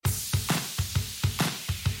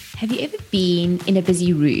Have you ever been in a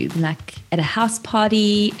busy room, like at a house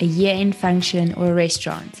party, a year-end function, or a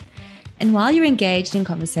restaurant? And while you're engaged in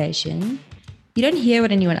conversation, you don't hear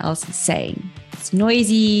what anyone else is saying. It's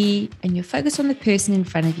noisy, and you're focused on the person in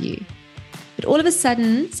front of you. But all of a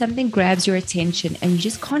sudden, something grabs your attention, and you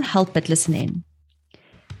just can't help but listen in.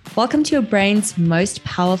 Welcome to your brain's most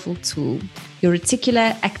powerful tool, your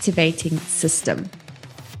Reticular Activating System.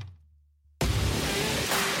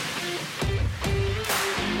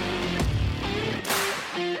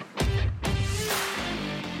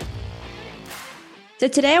 So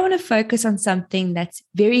today I want to focus on something that's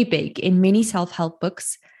very big in many self-help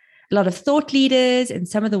books. A lot of thought leaders and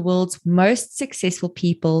some of the world's most successful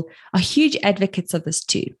people are huge advocates of this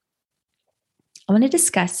too. I want to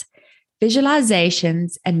discuss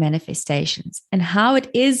visualizations and manifestations and how it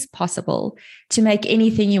is possible to make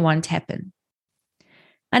anything you want happen.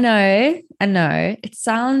 I know, it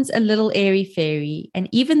sounds a little airy-fairy, and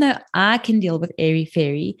even though I can deal with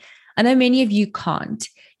airy-fairy, I know many of you can't.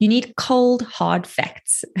 You need cold, hard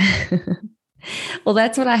facts. Well,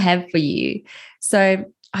 that's what I have for you. So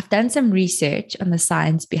I've done some research on the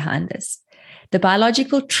science behind this, the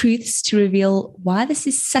biological truths to reveal why this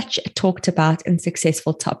is such a talked about and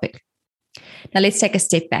successful topic. Now let's take a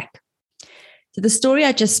step back. So the story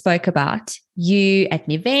I just spoke about, you at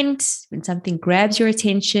an event, when something grabs your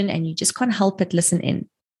attention and you just can't help but listen in.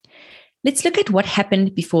 Let's look at what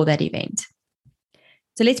happened before that event.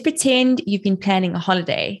 So let's pretend you've been planning a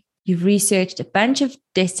holiday. You've researched a bunch of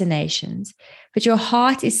destinations, but your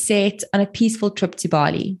heart is set on a peaceful trip to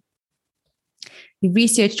Bali. You've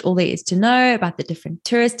researched all there is to know about the different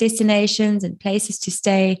tourist destinations and places to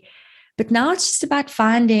stay, but now it's just about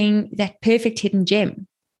finding that perfect hidden gem.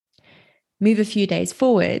 Move a few days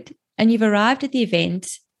forward, and you've arrived at the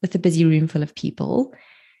event with a busy room full of people,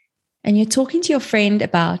 and you're talking to your friend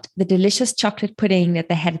about the delicious chocolate pudding that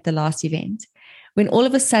they had at the last event, when all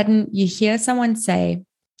of a sudden you hear someone say,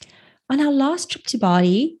 "On our last trip to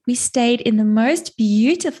Bali, we stayed in the most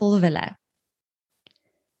beautiful villa."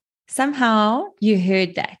 Somehow you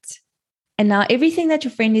heard that. And now everything that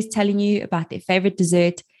your friend is telling you about their favorite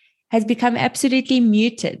dessert has become absolutely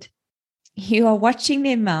muted. You are watching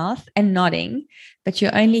their mouth and nodding, but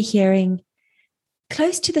you're only hearing,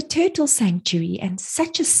 "Close to the turtle sanctuary and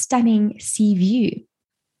such a stunning sea view."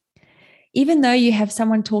 Even though you have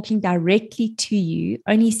someone talking directly to you,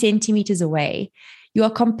 only centimeters away, you are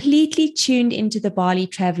completely tuned into the Bali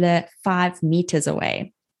traveler 5 meters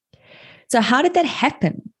away. So how did that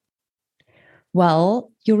happen?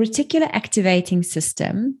 Well, your Reticular Activating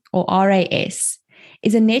System, or RAS,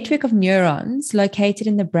 is a network of neurons located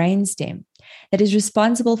in the brainstem that is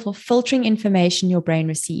responsible for filtering information your brain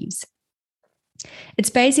receives. It's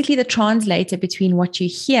basically the translator between what you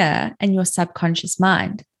hear and your subconscious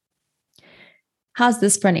mind. How's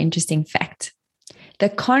this for an interesting fact? The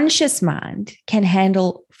conscious mind can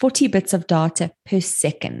handle 40 bits of data per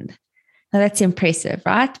second. Now that's impressive,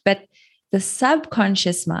 right? But the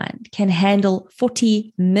subconscious mind can handle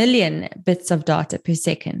 40 million bits of data per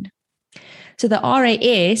second. So the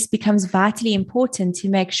RAS becomes vitally important to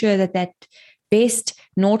make sure that that best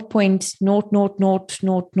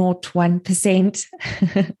 0.0000001%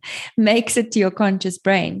 makes it to your conscious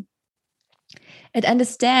brain. It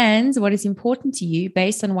understands what is important to you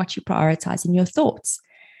based on what you prioritize in your thoughts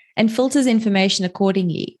and filters information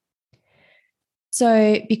accordingly.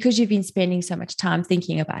 So because you've been spending so much time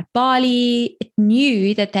thinking about Bali, it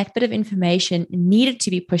knew that that bit of information needed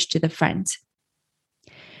to be pushed to the front.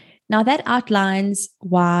 Now that outlines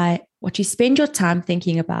why what you spend your time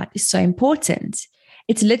thinking about is so important.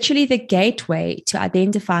 It's literally the gateway to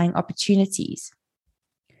identifying opportunities.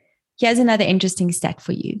 Here's another interesting stat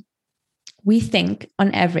for you. We think,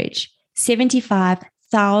 on average,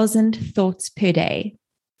 75,000 thoughts per day.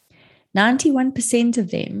 91% of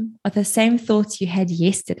them are the same thoughts you had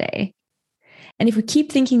yesterday. And if we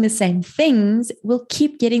keep thinking the same things, we'll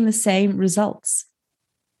keep getting the same results.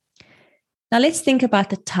 Now let's think about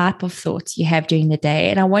the type of thoughts you have during the day,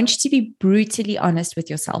 and I want you to be brutally honest with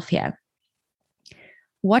yourself here.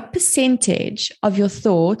 What percentage of your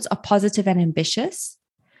thoughts are positive and ambitious?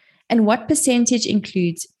 And what percentage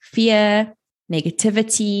includes fear,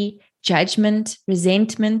 negativity, judgment,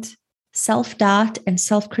 resentment, self-doubt, and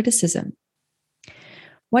self-criticism?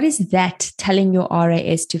 What is that telling your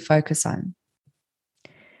RAS to focus on?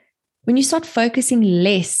 When you start focusing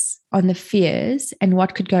less on the fears and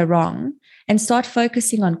what could go wrong, and start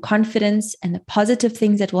focusing on confidence and the positive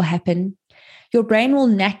things that will happen, your brain will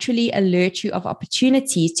naturally alert you of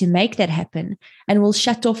opportunities to make that happen and will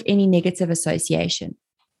shut off any negative association.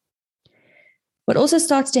 What also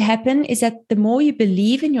starts to happen is that the more you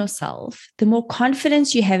believe in yourself, the more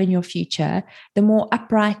confidence you have in your future, the more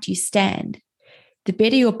upright you stand. The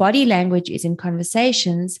better your body language is in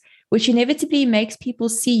conversations, which inevitably makes people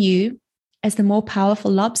see you as the more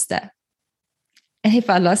powerful lobster. And if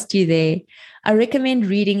I lost you there, I recommend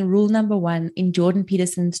reading rule number 1 in Jordan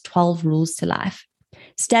Peterson's 12 Rules to Life.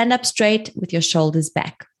 Stand up straight with your shoulders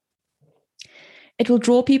back. It will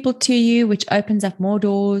draw people to you, which opens up more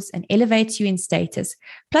doors and elevates you in status,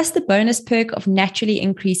 plus the bonus perk of naturally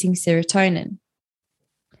increasing serotonin.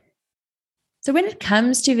 So when it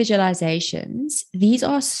comes to visualizations, these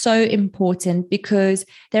are so important because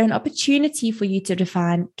they're an opportunity for you to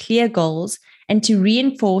define clear goals and to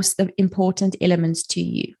reinforce the important elements to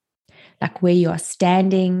you, like where you are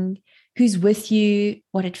standing, who's with you,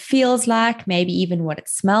 what it feels like, maybe even what it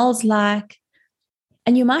smells like.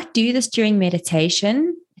 And you might do this during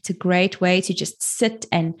meditation. It's a great way to just sit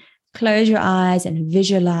and close your eyes and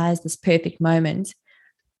visualize this perfect moment.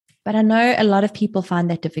 But I know a lot of people find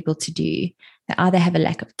that difficult to do. They either have a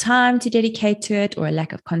lack of time to dedicate to it or a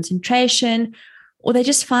lack of concentration, or they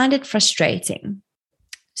just find it frustrating.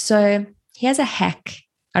 So here's a hack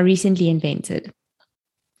I recently invented.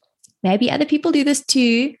 Maybe other people do this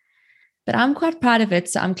too, but I'm quite proud of it,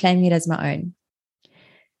 so I'm claiming it as my own.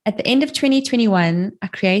 At the end of 2021, I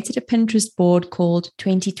created a Pinterest board called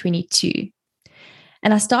 2022,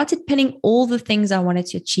 and I started pinning all the things I wanted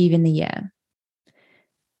to achieve in the year.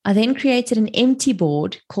 I then created an empty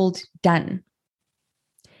board called Done.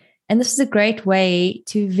 And this is a great way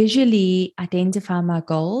to visually identify my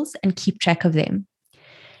goals and keep track of them.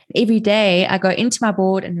 Every day, I go into my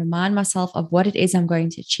board and remind myself of what it is I'm going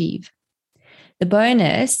to achieve. The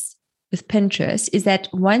bonus with Pinterest is that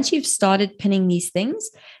once you've started pinning these things,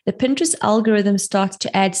 the Pinterest algorithm starts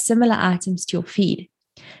to add similar items to your feed.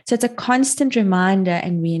 So it's a constant reminder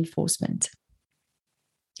and reinforcement.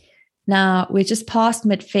 Now, we're just past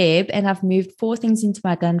mid-Feb and I've moved 4 things into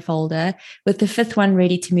my done folder with the 5th one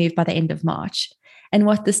ready to move by the end of March. And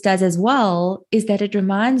what this does as well is that it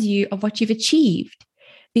reminds you of what you've achieved,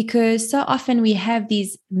 because so often we have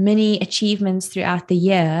these mini achievements throughout the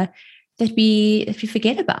year that we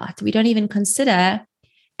forget about, we don't even consider,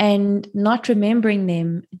 and not remembering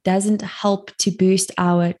them doesn't help to boost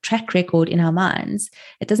our track record in our minds.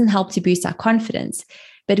 It doesn't help to boost our confidence.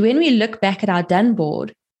 But when we look back at our done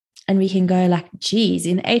board and we can go like, geez,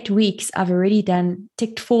 in 8 weeks, I've already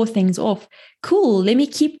ticked 4 things off. Cool, let me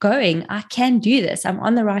keep going. I can do this. I'm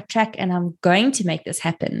on the right track and I'm going to make this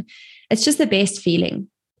happen. It's just the best feeling.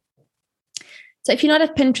 So if you're not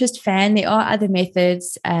a Pinterest fan, there are other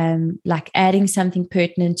methods like adding something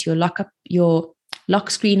pertinent to your lock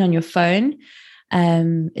screen on your phone.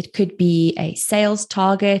 It could be a sales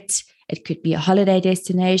target. It could be a holiday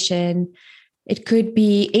destination. It could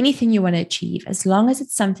be anything you want to achieve, as long as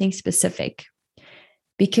it's something specific.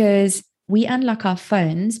 Because we unlock our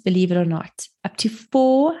phones, believe it or not, up to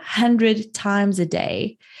 400 times a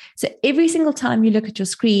day. So every single time you look at your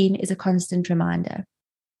screen is a constant reminder.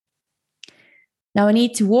 Now, I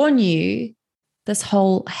need to warn you, this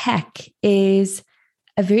whole hack is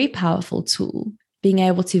a very powerful tool. Being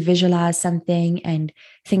able to visualize something and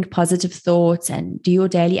think positive thoughts and do your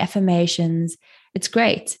daily affirmations, it's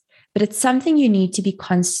great. But it's something you need to be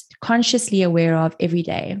consciously aware of every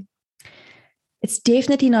day. It's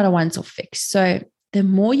definitely not a once-off fix. So the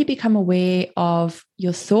more you become aware of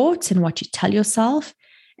your thoughts and what you tell yourself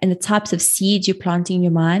and the types of seeds you're planting in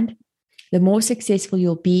your mind, the more successful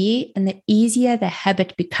you'll be and the easier the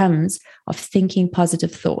habit becomes of thinking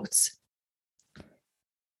positive thoughts.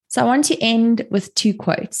 So I want to end with 2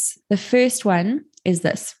 quotes. The first one is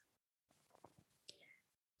this: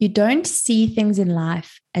 you don't see things in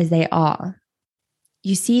life as they are.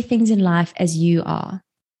 You see things in life as you are.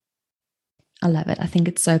 I love it. I think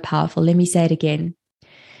it's so powerful. Let me say it again.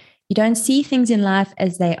 You don't see things in life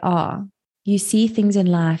as they are. You see things in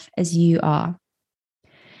life as you are.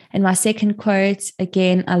 And my second quote,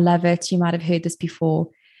 again, I love it. You might have heard this before.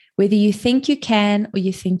 Whether you think you can or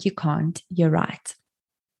you think you can't, you're right.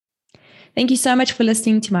 Thank you so much for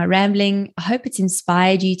listening to my rambling. I hope it's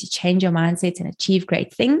inspired you to change your mindset and achieve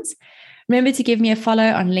great things. Remember to give me a follow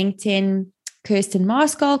on LinkedIn, Kirsten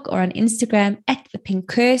Marskalk, or on Instagram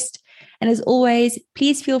 @thepinkkirst. And as always,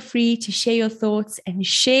 please feel free to share your thoughts and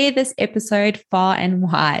share this episode far and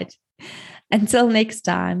wide. Until next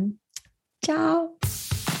time, ciao.